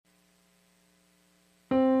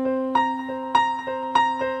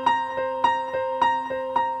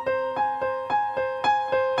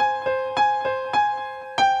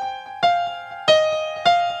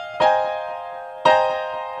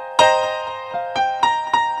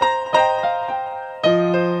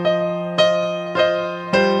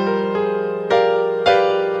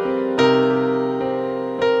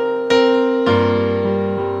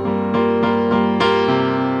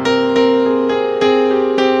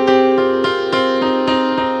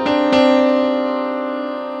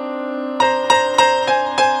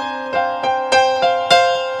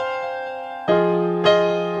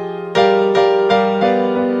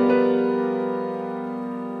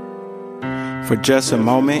For just a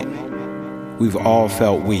moment, we've all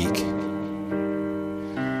felt weak.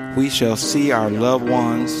 We shall see our loved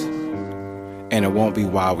ones, and it won't be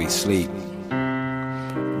while we sleep.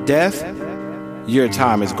 Death, your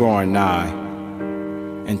time is growing nigh,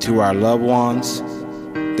 and to our loved ones,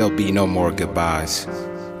 there'll be no more goodbyes.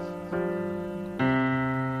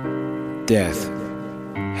 Death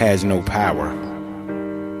has no power.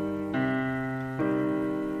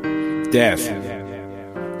 Death,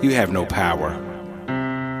 you have no power.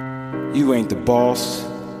 You ain't the boss.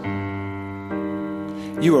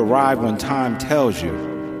 You arrive when time tells you.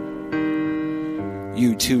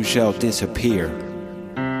 You too shall disappear.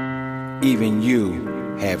 Even you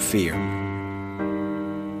have fear.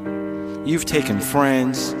 You've taken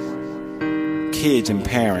friends, kids, and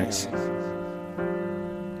parents.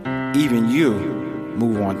 Even you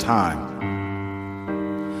move on time.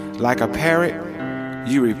 Like a parrot,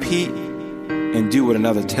 you repeat and do what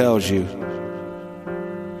another tells you.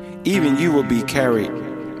 Even you will be carried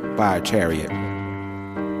by a chariot.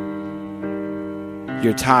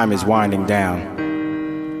 Your time is winding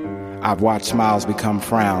down. I've watched smiles become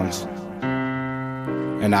frowns,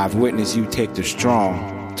 and I've witnessed you take the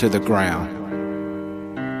strong to the ground.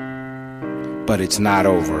 But it's not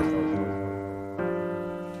over.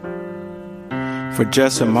 For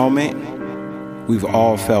just a moment, we've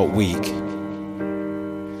all felt weak.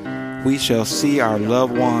 We shall see our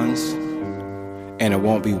loved ones, and it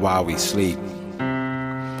won't be while we sleep.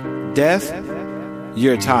 Death,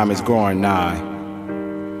 your time is growing nigh,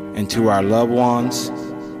 and to our loved ones,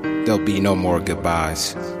 there'll be no more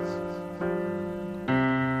goodbyes.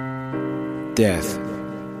 Death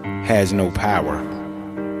has no power.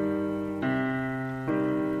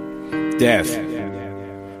 Death,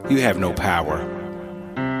 you have no power.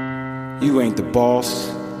 You ain't the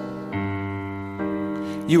boss.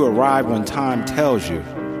 You arrive when time tells you.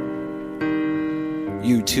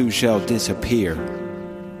 You too shall disappear.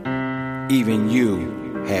 Even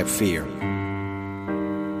you have fear.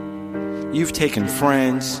 You've taken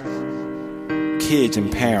friends, kids, and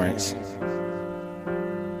parents.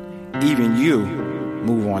 Even you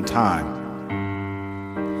move on time.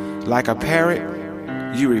 Like a parrot,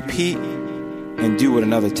 you repeat and do what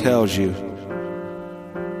another tells you.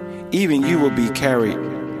 Even you will be carried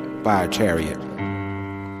by a chariot.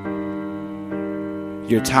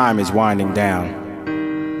 Your time is winding down.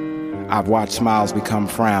 I've watched smiles become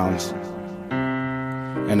frowns,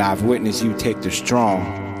 and I've witnessed you take the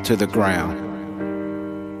strong to the ground.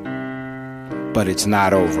 But it's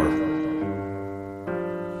not over.